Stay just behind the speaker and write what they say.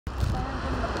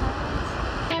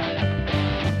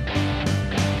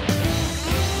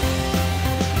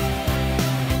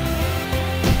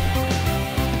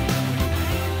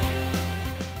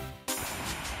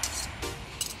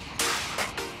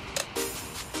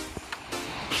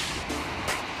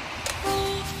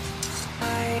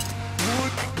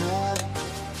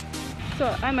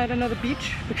So I'm at another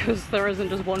beach because there isn't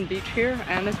just one beach here,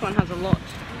 and this one has a lot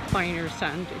finer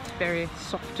sand. It's very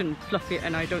soft and fluffy,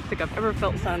 and I don't think I've ever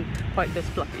felt sand quite this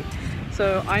fluffy.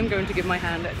 So I'm going to give my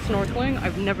hand at snorkeling.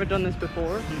 I've never done this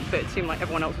before, but it seemed like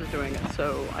everyone else was doing it,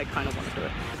 so I kind of want to do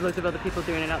it. There's loads of other people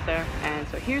doing it out there, and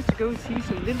so here's to go see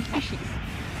some little fishies.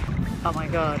 Oh my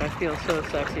god, I feel so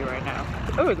sexy right now.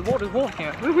 Oh, the water's warm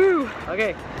here. Woohoo!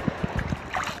 Okay.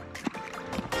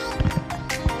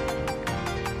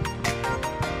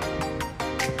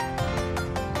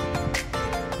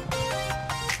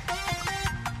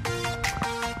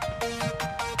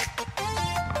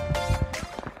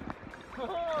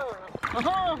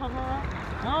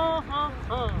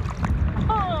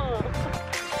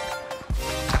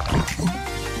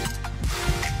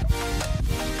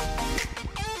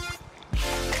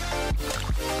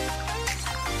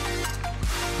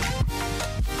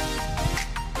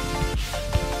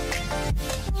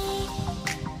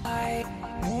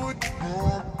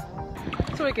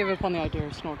 So I gave up on the idea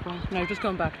of snorkeling, and I've just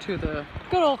gone back to the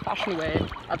good old-fashioned way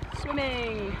of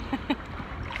swimming.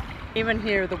 Even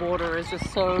here the water is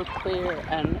just so clear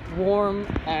and warm,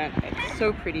 and it's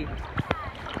so pretty,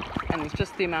 and it's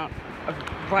just the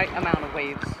right amount of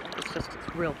waves.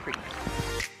 It's real pretty.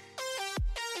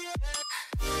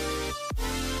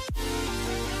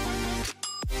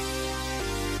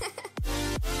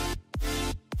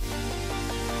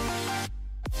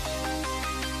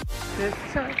 This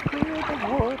is how clear the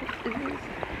water is.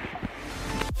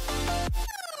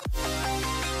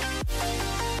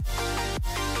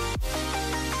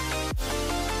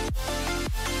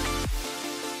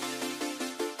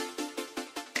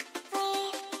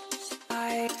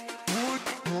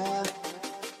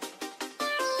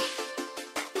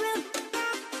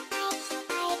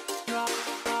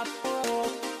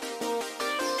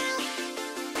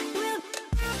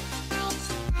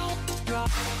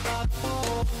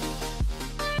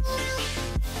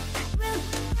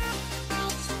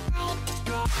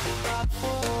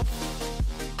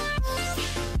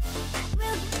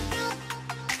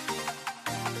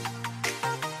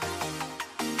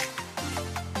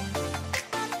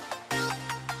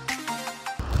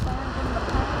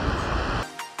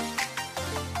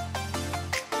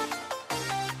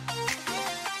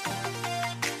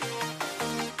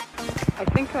 I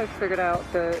think I've figured out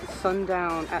the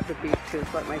sundown at the beach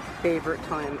is like my favorite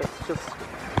time.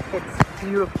 It's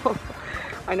beautiful.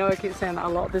 I know I keep saying that a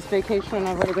lot this vacation, and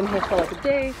I've only been here for like a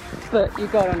day, but you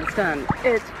gotta understand,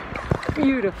 it's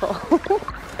beautiful.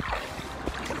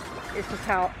 It's just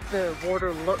how the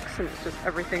water looks, and it's just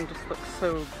everything just looks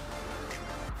so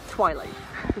Twilight.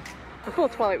 Before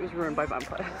Twilight was ruined by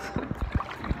vampires.